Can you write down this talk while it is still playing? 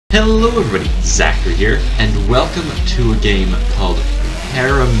Hello everybody, Zachary here, and welcome to a game called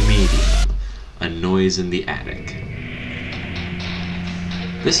Paramedium, A Noise in the Attic.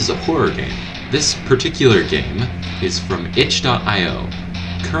 This is a horror game. This particular game is from itch.io.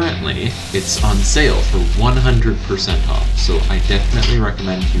 Currently, it's on sale for 100% off, so I definitely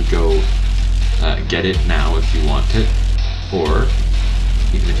recommend you go get it now if you want it, or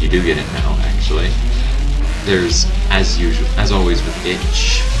even if you do get it now, actually. There's, as always with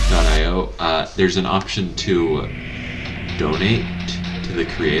itch.io, there's an option to donate to the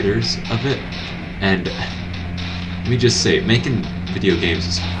creators of it, and let me just say, making video games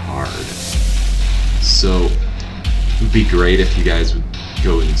is hard. So it would be great if you guys would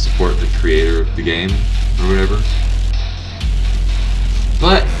go and support the creator of the game, or whatever.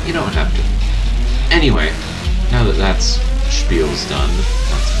 But you don't have to. Anyway, now that that's spiel's done,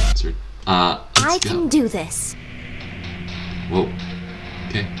 not sponsored, I can do this. Whoa.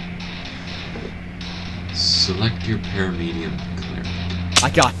 Okay. Select your Paramedium cleric. I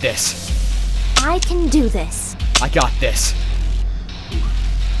got this. I can do this. I got this. Ooh.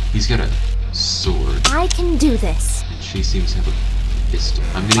 He's got a sword. I can do this. And she seems to have a pistol.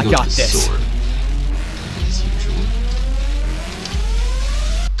 I'm gonna go with the sword. As usual.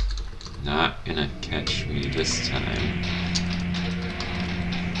 Not gonna catch me this time.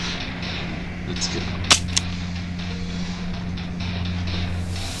 Let's go.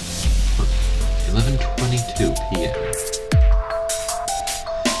 11:22 p.m.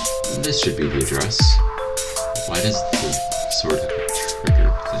 This should be the address. Why does the sword have a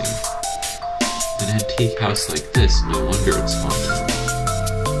trigger thing? An antique house like this, no wonder it's haunted.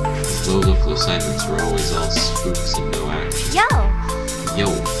 Low local assignments are always all spooks and no action. Yo!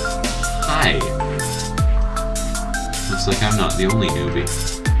 Hi! Looks like I'm not the only newbie.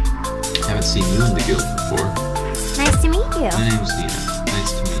 Haven't seen you in the guild before. Nice to meet you. My name's Nina.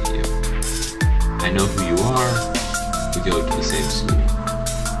 Nice to meet you. I know who you are. We go to the same school.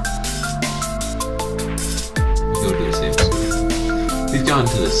 We've gone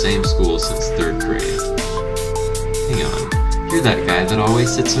to the same school since 3rd grade. Hang on. You're that guy that always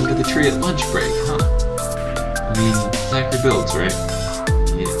sits under the tree at lunch break, huh? I mean, Zachary Builds, right?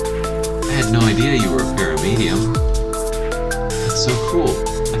 Yeah. I had no idea you were a paramedium. That's so cool.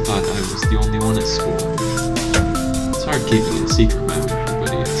 I thought I was the only one at school. It's hard keeping it a secret from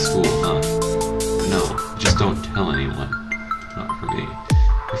everybody at school, huh? No, just don't tell anyone. Not for me.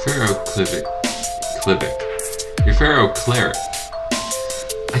 Your fellow cleric.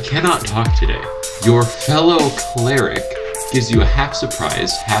 I cannot talk today. Your fellow cleric gives you a half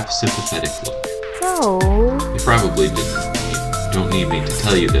surprised, half sympathetic look. So... You probably don't need me to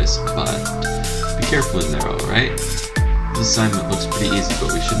tell you this, but be careful in there, alright? This assignment looks pretty easy,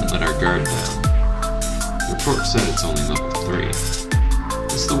 but we shouldn't let our guard down. The report said it's only level 3.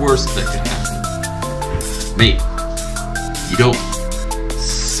 What's the worst that could happen? Mate, you don't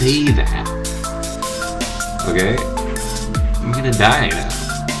say that. Okay? You're gonna die now.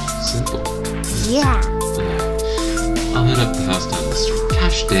 Simple. Yeah. I'll head up the house down the street.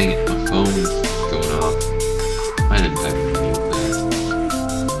 Gosh dang it, my phone's going off. I didn't have to mute that.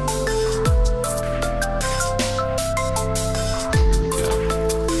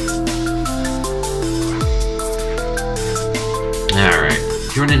 Alright,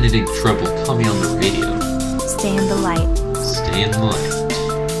 if you run into any trouble, call me on the radio. Stay in the light. Stay in the light.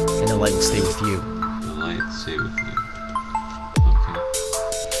 And the light will stay with you. The light will stay with you. Okay.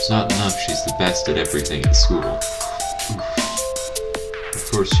 It's not enough she's the best at everything at school. Oof. Of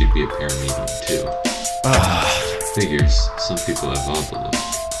course she'd be a paramedium too. Figures, some people have all the look.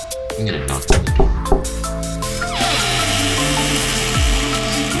 I'm gonna knock on the door.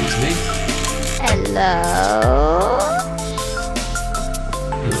 Excuse me? Hello?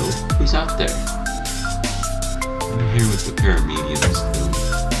 Hello, who's out there? I'm here with the paramediums.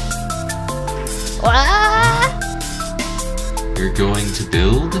 What? You're going to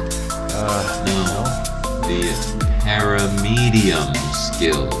build? No. The Paramediums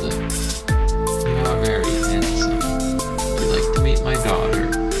Guild. You are very handsome. Would you like to meet my daughter?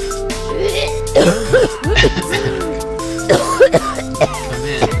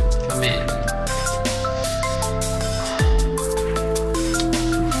 Come in.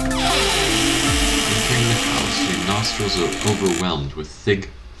 Entering the house, your nostrils are overwhelmed with thick,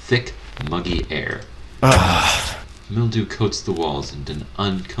 muggy air. Mildew coats the walls and an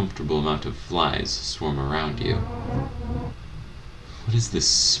uncomfortable amount of flies swarm around you. What is this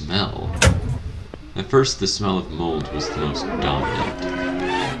smell? At first the smell of mold was the most dominant.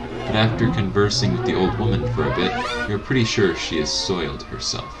 But after conversing with the old woman for a bit, you're pretty sure she has soiled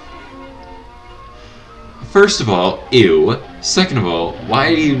herself. First of all, ew. Second of all,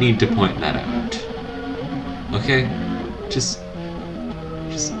 why do you need to point that out? Okay? Just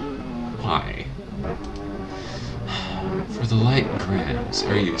why? For the light grams,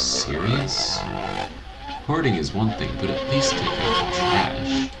 are you serious? Hoarding is one thing, but at least take out the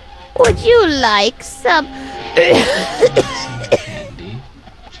trash. Would you like some? Some candy.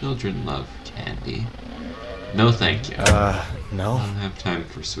 Children love candy. No, thank you. No. I don't have time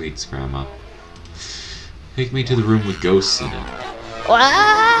for sweets, Grandma. Take me to the room with ghosts in it.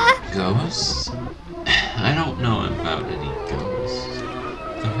 What? Ghosts? I don't know about any ghosts.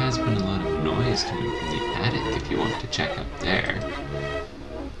 There has been a lot of noise coming from the attic if you want to check up there.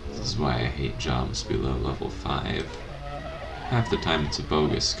 This is why I hate jobs below level 5. Half the time it's a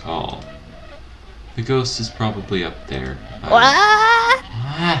bogus call. The ghost is probably up there. What?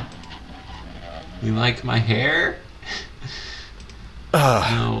 Ah! You like my hair?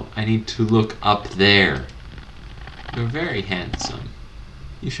 No, I need to look up there. You're very handsome.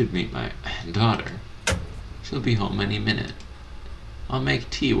 You should meet my daughter. She'll be home any minute. I'll make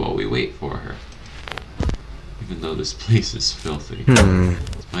tea while we wait for her. Even though this place is filthy.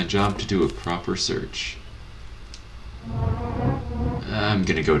 It's my job to do a proper search. I'm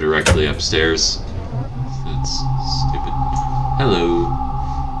gonna go directly upstairs. That's stupid. Hello.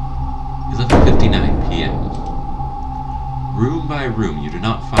 11:59 p.m. Room by room, you do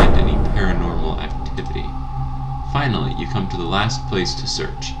not find any paranormal activity. Finally, you come to the last place to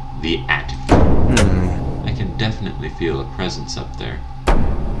search, the attic. I can definitely feel a presence up there.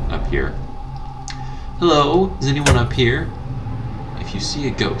 Up here. Hello? Is anyone up here? If you see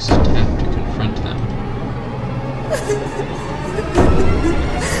a ghost, have to confront them.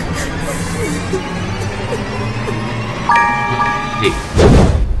 Hey.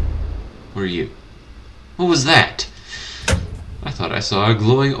 Who are you? What was that? I thought I saw a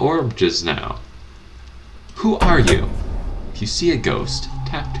glowing orb just now. Who are you? If you see a ghost,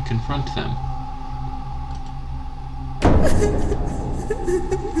 tap to confront them.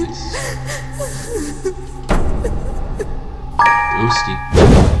 Nice. Ghosty.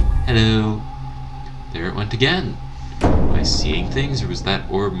 Hello. There it went again. Am I seeing things, or was that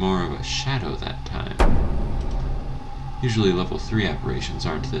orb more of a shadow that time? Usually level 3 apparitions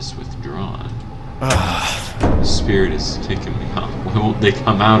aren't this withdrawn. The spirit is taking me out. Why won't they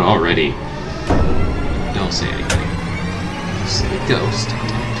come out already? Don't say anything. You see a ghost.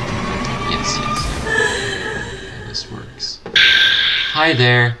 Yes. This works. Hi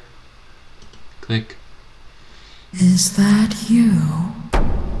there. Click. Is that you?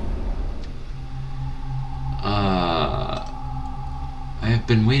 I have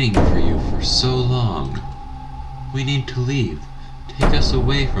been waiting for you for so long. We need to leave. Take us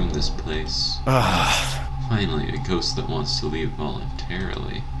away from this place. Finally, a ghost that wants to leave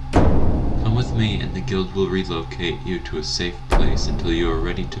voluntarily. Come with me and the guild will relocate you to a safe place until you are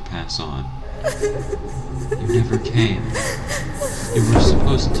ready to pass on. You never came. You were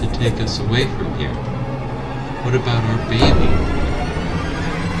supposed to take us away from here. What about our baby?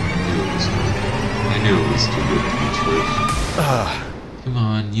 I knew it was too good to be true. Come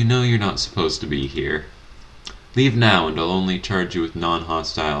on, you know you're not supposed to be here. Leave now and I'll only charge you with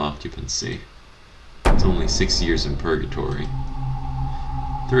non-hostile occupancy. It's only 6 years in purgatory.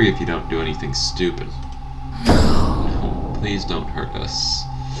 3 if you don't do anything stupid. No, please don't hurt us.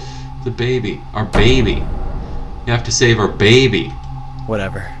 The baby. Our baby. You have to save our baby.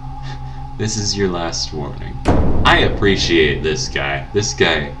 Whatever. This is your last warning. I appreciate this guy. This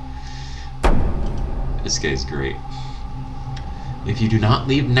guy's great. If you do not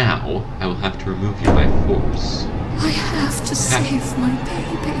leave now, I will have to remove you by force. I have to save my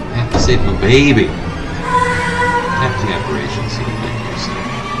baby. I have to save my baby. Tap the apparition so you make yourself.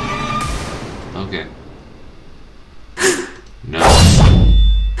 Okay. No.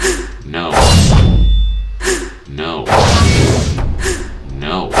 No. No.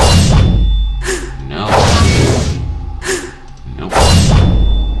 No. No. Nope.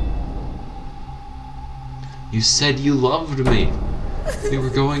 You said you loved me. We were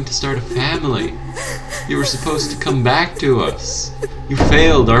going to start a family. You were supposed to come back to us. You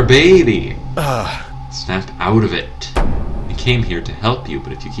failed our baby. Snap out of it. I came here to help you,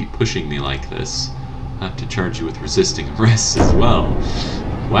 but if you keep pushing me like this, I'll have to charge you with resisting arrest as well.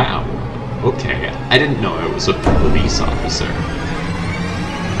 Wow. Okay, I didn't know I was a police officer.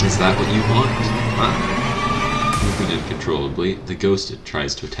 Is that what you want? Huh? Moving uncontrollably, the ghost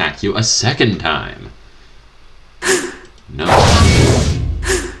tries to attack you a second time. No.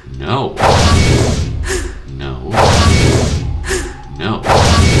 No. No. No.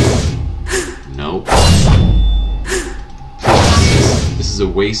 No. Please, this is a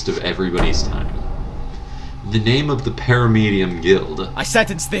waste of everybody's time. the name of the Paramedium Guild. I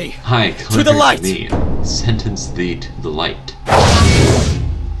sentence thee. Hi, To the light. me. Sentence thee to the light.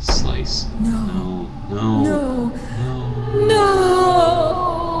 Slice. No. No. No. No. No.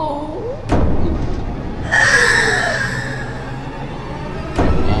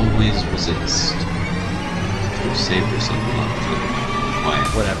 Always resist. You saved yourself a lot of trouble. Quiet.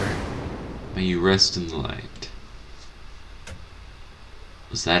 Whatever. May you rest in the light.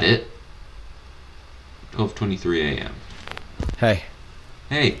 Was that it? 12:23 a.m. Hey.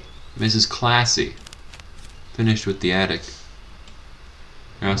 Hey, Mrs. Classy. Finished with the attic.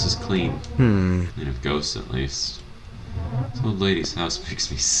 Your house is clean. And of ghosts, at least. This old lady's house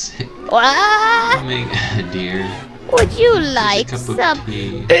makes me sick. What? Coming, dear. Would you Here's like a cup some? of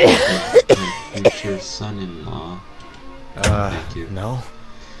tea. My future son-in-law. Thank you. No?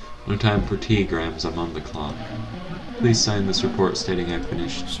 No time for tea, Grams. I'm on the clock. Please sign this report stating I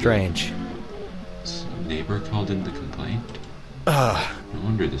finished. Strange. A neighbor called in the complaint? No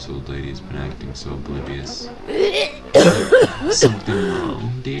wonder this old lady's been acting so oblivious. Something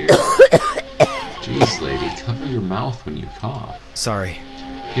wrong, dear? Jeez, lady, cover your mouth when you cough. Sorry.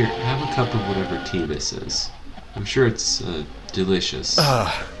 Here, have a cup of whatever tea this is. I'm sure it's, delicious.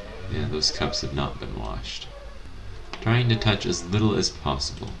 Yeah, those cups have not been washed. Trying to touch as little as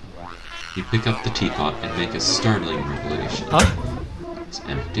possible. You pick up the teapot and make a startling revelation. Huh? It's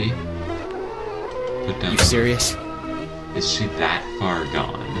empty. Put down. You serious? Is she that far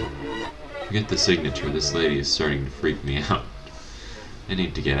gone? Forget the signature. This lady is starting to freak me out. I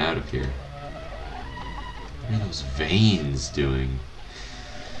need to get out of here. What are those veins doing?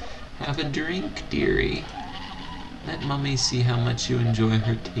 Have a drink, dearie. Let Mummy see how much you enjoy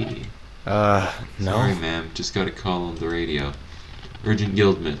her tea. No. Sorry, ma'am. Just got a call on the radio. Urgent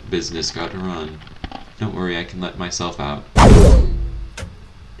guild business. Got to run. Don't worry, I can let myself out.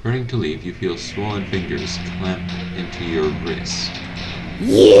 Turning to leave, you feel swollen fingers clamp into your wrist.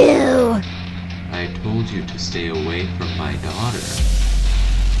 You! I told you to stay away from my daughter.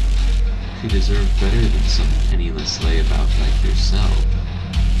 She deserved better than some penniless layabout like yourself.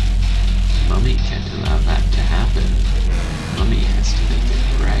 Mummy can't allow that to happen. Mummy has to make it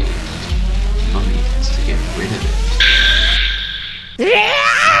right. Mummy has to get rid of it.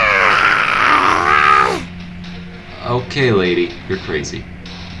 Okay, lady, you're crazy.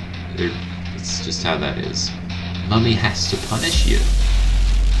 It's just how that is. Mummy has to punish you.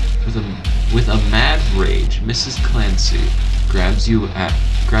 With a mad rage, Mrs. Clancy grabs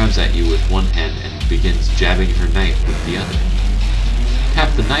at you with one hand and begins jabbing her knife with the other.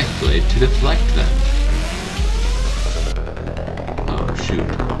 Tap the knife blade to deflect them. Oh, shoot.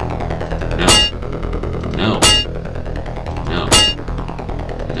 No. No.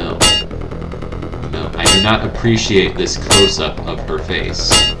 No. No. I do not appreciate this close-up of her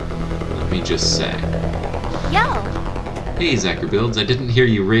face. Let me just say. Yo! Hey, Zuckerbuilds, I didn't hear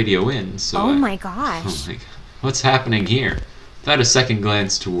you radio in, so Oh my gosh. Oh my god. What's happening here? Without a second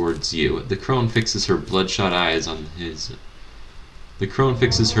glance towards you, the crone fixes her bloodshot eyes on his...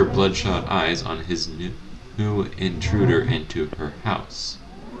 new intruder into her house.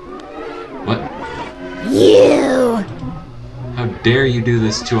 What? You! How dare you do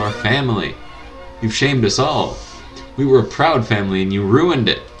this to our family? You've shamed us all. We were a proud family and you ruined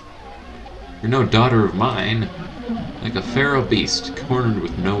it. You're no daughter of mine. Like a feral beast, cornered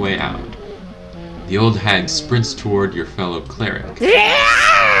with no way out. The old hag sprints toward your fellow cleric. Nina,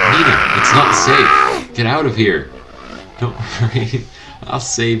 it's not safe. Get out of here. Don't worry, I'll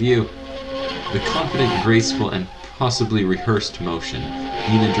save you. With confident, graceful, and possibly rehearsed motion,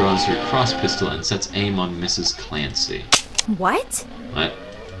 Nina draws her cross pistol and sets aim on Mrs. Clancy. What? What?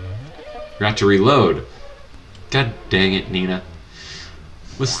 Forgot to reload. God dang it, Nina.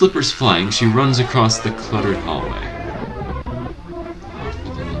 With slippers flying, she runs across the cluttered hallway.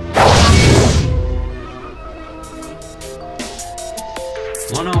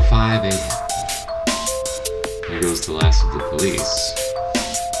 1:05 a.m. Here goes the last of the police.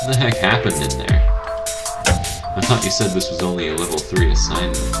 What the heck happened in there? I thought you said this was only a level 3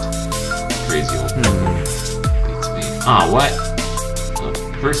 assignment. Crazy old beats me. Ah, what?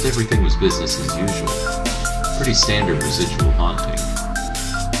 First, everything was business as usual. Pretty standard residual haunting.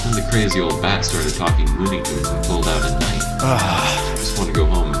 Then the crazy old bat started talking Looney Tunes and pulled out a knife. I just want to go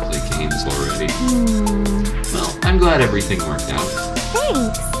home and play games already. Well, I'm glad everything worked out.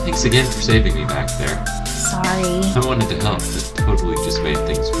 Thanks. Thanks again for saving me back there. Sorry. I wanted to help, but totally just made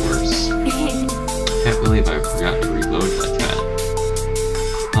things worse. Can't believe I forgot to reload like that.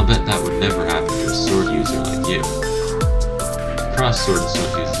 I'll bet that would never happen to a sword user like you. Cross swords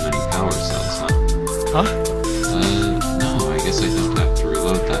don't use as many power cells, huh? Huh? No, I guess I don't have to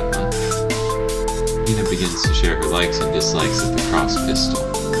reload that much. Nina begins to share her likes and dislikes of the cross pistol.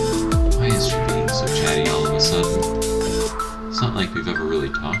 Why is she being so chatty all of a sudden? It's not like we've ever really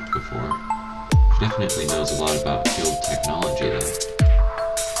talked before. She definitely knows a lot about guild technology, though.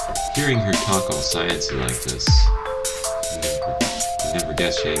 Hearing her talk all sciencey like this, you never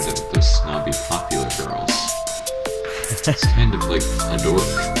guess she hangs out with those snobby popular girls. It's kind of like a dork.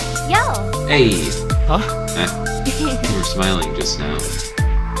 Yo! Hey! Huh? You were smiling just now. I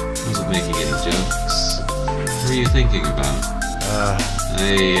wasn't making any jokes. What were you thinking about?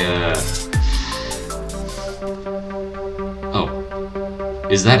 Oh.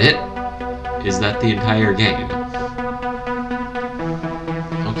 Is that it? Is that the entire game?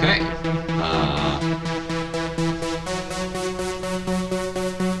 Okay.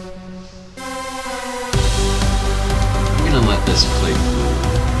 I'm gonna let this play through.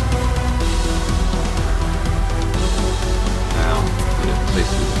 Now, let it play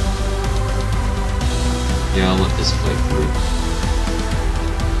through. Yeah, I'll let this play through.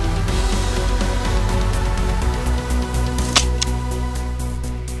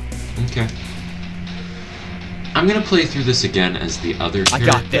 Okay. I'm gonna play through this again as the other character.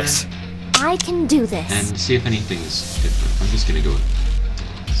 I got this. I can do this. And see if anything's different. I'm just gonna go with,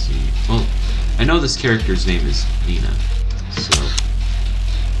 see. Well, I know this character's name is Nina, so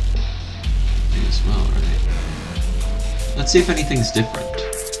may as well, right? Let's see if anything's different.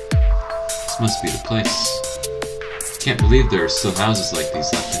 This must be the place. Can't believe there are still houses like these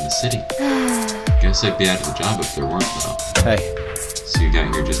left in the city. Guess I'd be out of the job if there weren't, though. Hey. So you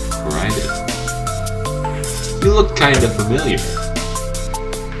got here just before I did. You look kinda familiar. I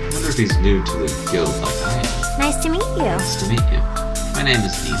wonder if he's new to the guild like I am. Nice to meet you. Nice to meet you. My name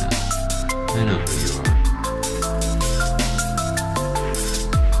is Nina. I know who you are.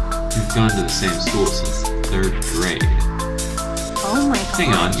 We've gone to the same school since 3rd grade. Oh my god.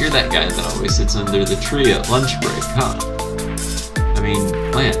 Hang on, you're that guy that always sits under the tree at lunch break, huh? I mean,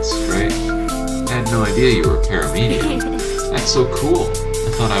 Lance, right? I had no idea you were a Paramedium. That's so cool.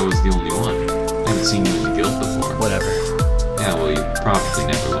 I thought I was the only one. I haven't seen you in the guild before. Whatever. Yeah, well, you probably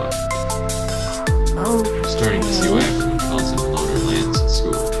never looked. Oh. I'm starting to see why everyone calls him Loner Lance at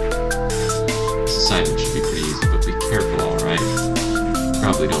school. This assignment should be pretty easy, but be careful, alright?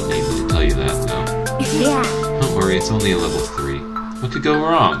 Probably don't need me to tell you that, though. Yeah. Don't worry, it's only a level 3. What could go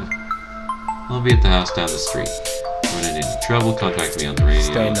wrong? I'll be at the house down the street. Run into any trouble, contact me on the radio.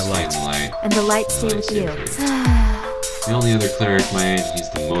 Stay in the light. And the lights stay with you. The only other cleric my age, he's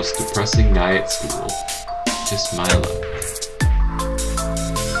the most depressing guy at school. Just my luck.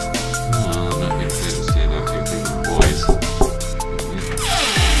 Well, I'm not gonna try to stand out here thinking boys.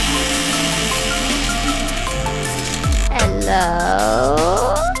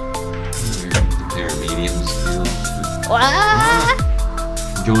 Hello? The Paramedium's guild. What?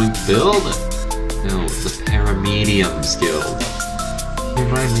 Join build? No, the Paramedium's guild. You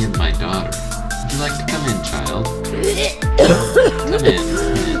remind me of my daughter. Would you like to come in, child? Come in, come in.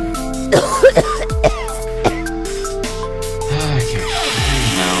 Okay, in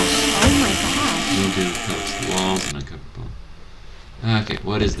the house. Oh my god. Mildew covers the walls and uncomfortable. Okay,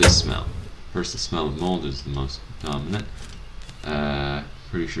 what is this smell? First, the smell of mold is the most dominant.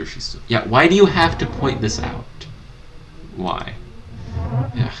 Pretty sure she's still... Yeah, why do you have to point this out? Why?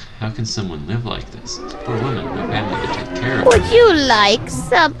 Yeah, how can someone live like this? Poor woman, no family to take care of. Would you like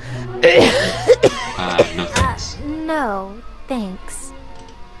some? No thanks. No, thanks.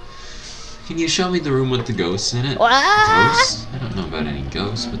 Can you show me the room with the ghosts in it? What? Ghosts? I don't know about any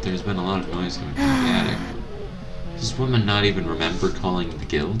ghosts, but there's been a lot of noise coming from the attic. Does this woman not even remember calling the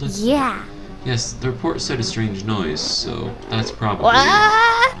guild? Yeah. Yes, the report said a strange noise, so that's probably...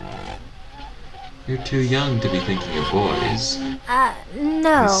 What? You're too young to be thinking of boys.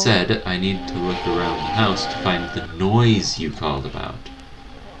 No. I said I need to look around the house to find the noise you called about.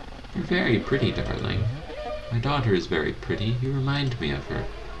 You're very pretty, darling. My daughter is very pretty. You remind me of her.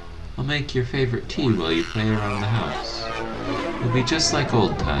 I'll make your favorite tea while you play around the house. It'll be just like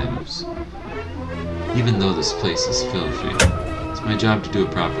old times. Even though this place is filthy, it's my job to do a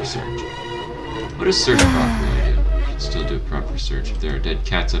proper search. What does search properly do? I should still do a proper search. If there are dead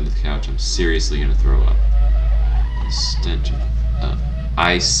cats under the couch, I'm seriously gonna throw up. The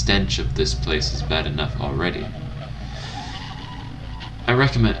stench of this place is bad enough already. I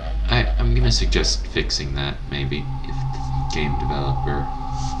recommend... I'm gonna suggest fixing that, maybe, if the game developer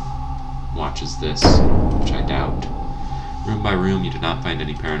watches this, which I doubt. Room by room, you do not find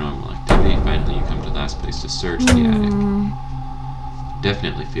any paranormal activity. Finally, you come to the last place to search, the attic. You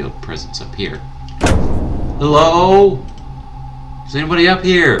definitely feel a presence up here. Hello? Is anybody up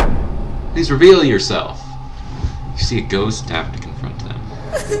here? Please reveal yourself. If you see a ghost, tap to confront them.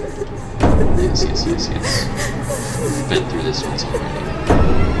 Yes, yes, yes, yes. We've been through this once already.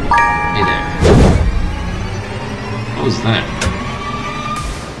 Hey there. What was that? I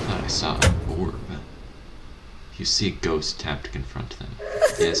thought I saw an orb. You see a ghost, tap to confront them.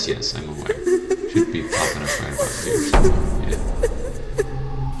 Yes, yes, I'm aware. Should be popping up right about here somewhere. Yeah.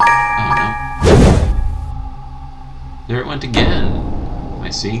 Oh no. There it went again. Am I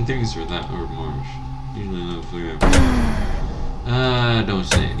seeing things or that or more? Usually no clear. Don't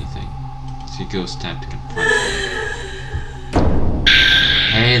say anything. See a ghost, tap to confront them.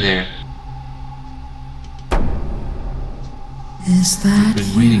 Hey there. Is that I've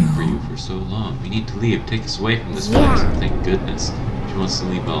been waiting for you for so long. We need to leave. Take us away from this place. Thank goodness. She wants to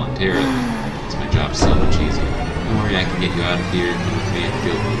leave voluntarily. It's my job so much easier. Don't worry, I can get you out of here. Come with me and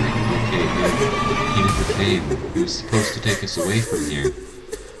feel okay here. He never came. He was supposed to take us away from here.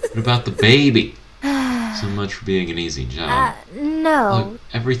 What about the baby? So much for being an easy job. No. Look,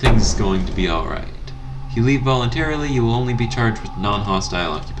 everything's going to be alright. If you leave voluntarily, you will only be charged with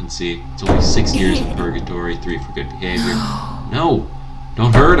non-hostile occupancy. It's only 6 years in purgatory, 3 for good behavior. No!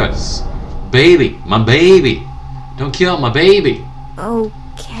 Don't hurt us! Baby! My baby! Don't kill my baby! Okay.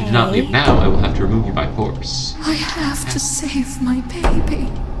 If you do not leave now, I will have to remove you by force. I have to save my baby.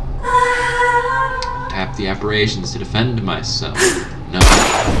 Tap the apparitions to defend myself. No.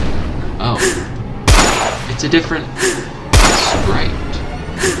 Oh. It's a different sprite.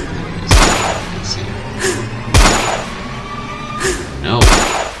 Let's see. No.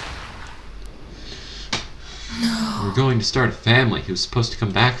 We're going to start a family. He was supposed to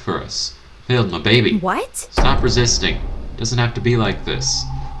come back for us. Failed my baby. What? Stop resisting. Doesn't have to be like this.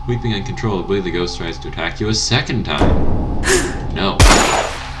 Weeping uncontrollably, the ghost tries to attack you a second time. No.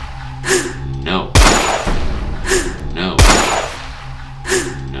 No. No.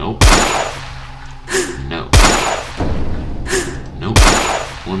 Nope. No. Nope.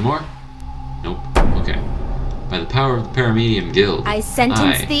 One more? Nope. Okay. By the power of the Paramedium Guild, I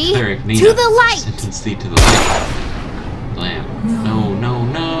sentence thee Cleric Nina, to the light! Sentence thee to the light. Blam. No, no,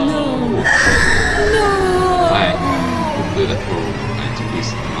 no! No. Why? Hopefully that poor woman finds a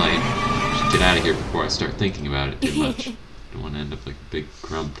peace in the light. I should get out of here before I start thinking about it too much. Don't want to end up like a big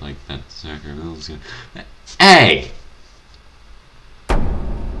grump like that sucker. Hey!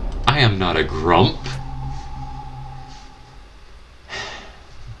 I am not a grump.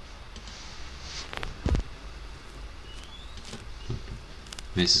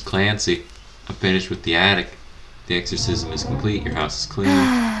 Mrs. Clancy, I'm finished with the attic. The exorcism is complete. Your house is clean.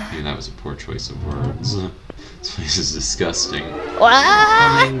 Maybe that was a poor choice of words. This place is disgusting. What?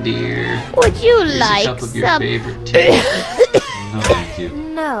 Come in, dear. Would you Here's like a cup of your some? favorite tea. No, thank you.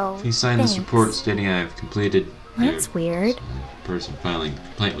 No. Please sign this thanks. report stating I have completed. That's weird. The person filing the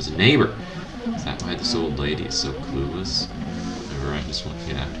complaint was a neighbor. Is that why this old lady is so clueless? Whatever, I just want to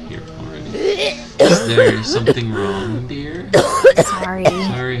get out of here already. Is there something wrong, dear? Sorry.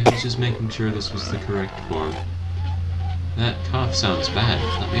 Sorry, I was just making sure this was the correct form. That cough sounds bad.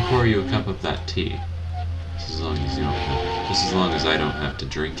 Let me pour you a cup of that tea. Just as long as I don't have to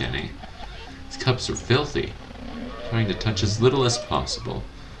drink any. These cups are filthy. Trying to touch as little as possible.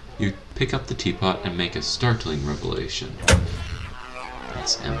 You pick up the teapot and make a startling revelation.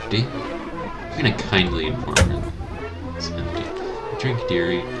 It's empty. I'm gonna kindly inform her. It's empty. Drink,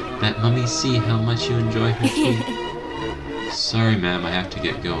 dearie. Let Mummy see how much you enjoy her tea. Sorry, ma'am, I have to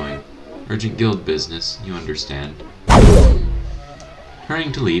get going. Urgent guild business, you understand.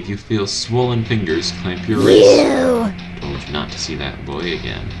 Turning to leave, you feel swollen fingers clamp your wrist. Told you not to see that boy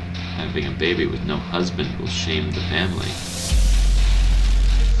again. Having a baby with no husband will shame the family.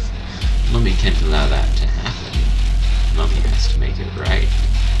 Mummy can't allow that to happen. Mummy has to make it right.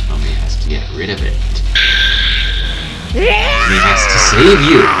 Mummy has to get rid of it. Mummy has to save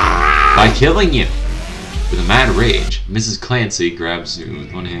you by killing you. With a mad rage, Mrs. Clancy grabs you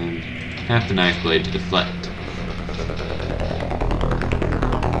with one hand, half the knife blade to deflect.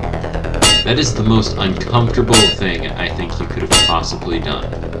 That is the most uncomfortable thing I think you could have possibly done,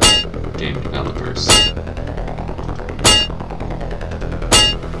 game developers.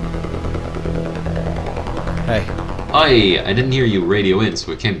 Hey. Oi, I didn't hear you radio in,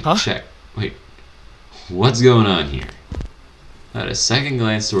 so I came to check. Wait, what's going on here? At a second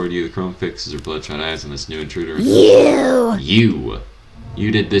glance toward you, the chrome fixes her bloodshot eyes on this new intruder. You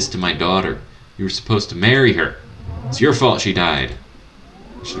did this to my daughter. You were supposed to marry her. It's your fault she died.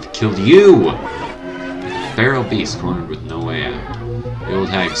 I should have killed you! A feral beast cornered with no way out. The old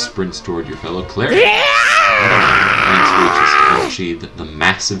hag sprints toward your fellow cleric. Lance reaches to unsheathe the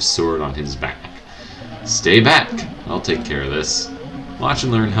massive sword on his back. Stay back! I'll take care of this. Watch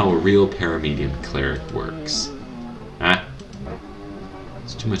and learn how a real Paramedium cleric works. Huh?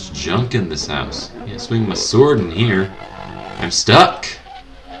 There's too much junk in this house. Can't swing my sword in here. I'm stuck!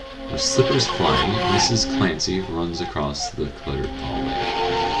 With slippers flying, Mrs. Clancy runs across the cluttered hallway.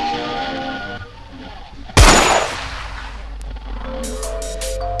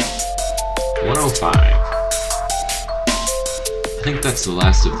 "105. I think that's the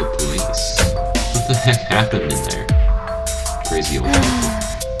last of the police. What the heck happened in there? Crazy old people.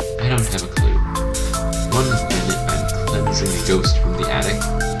 I don't have a clue. 1 minute I'm cleansing a ghost from the attic.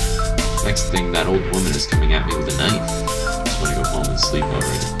 Next thing, that old woman is coming at me with a knife. Just want to go home and sleep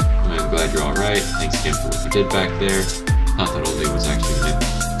already. I'm glad you're alright. Thanks again for what you did back there. Thought that old lady was actually new.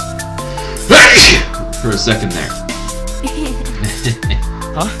 For a second there.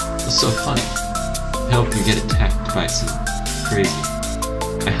 Huh? What's so funny? I hope you get attacked by some crazy...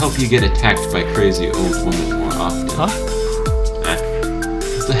 I hope you get attacked by crazy old women more often. Huh?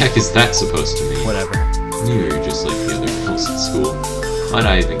 What the heck is that supposed to mean? Whatever. I knew you were just like the other girls at school. Why'd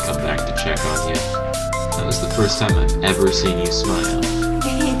I even come back to check on you? That was the first time I've ever seen you smile.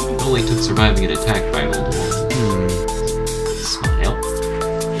 It only took surviving an attack by an old woman. Smile?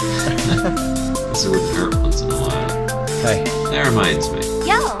 This wouldn't hurt once in a while. Hey. That reminds me.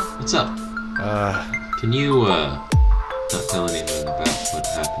 Yo! What's up? Can you, not tell anyone about what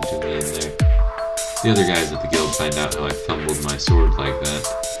happened to me in there? The other guys at the guild find out how I fumbled my sword like that.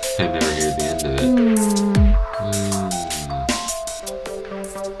 I never hear the end of it.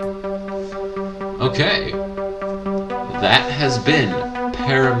 Okay. That has been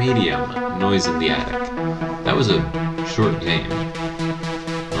Paramedium, Noise in the Attic. That was a short game,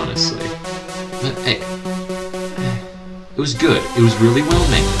 honestly. But hey, it was good. It was really well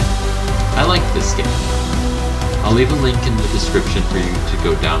made. I liked this game. I'll leave a link in the description for you to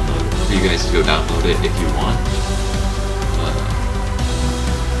go download it, for you guys to go download it if you want.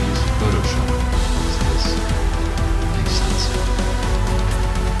 Use Photoshop. What's this? Makes sense.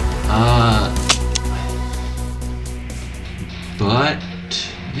 But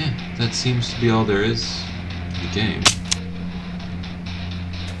yeah, that seems to be all there is in the game.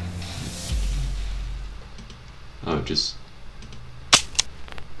 Oh, just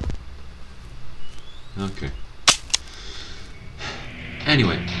okay.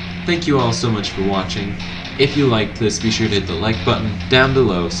 Anyway, thank you all so much for watching. If you liked this, be sure to hit the like button down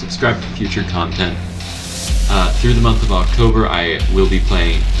below, subscribe for future content. Through the month of October, I will be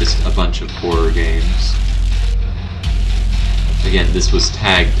playing just a bunch of horror games. Again, this was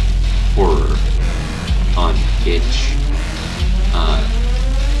tagged horror on itch.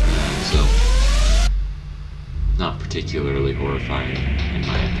 So, not particularly horrifying, in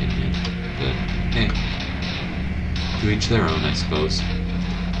my opinion. But, hey. To each their own, I suppose.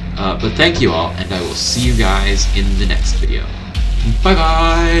 But thank you all, and I will see you guys in the next video.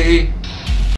 Bye-bye!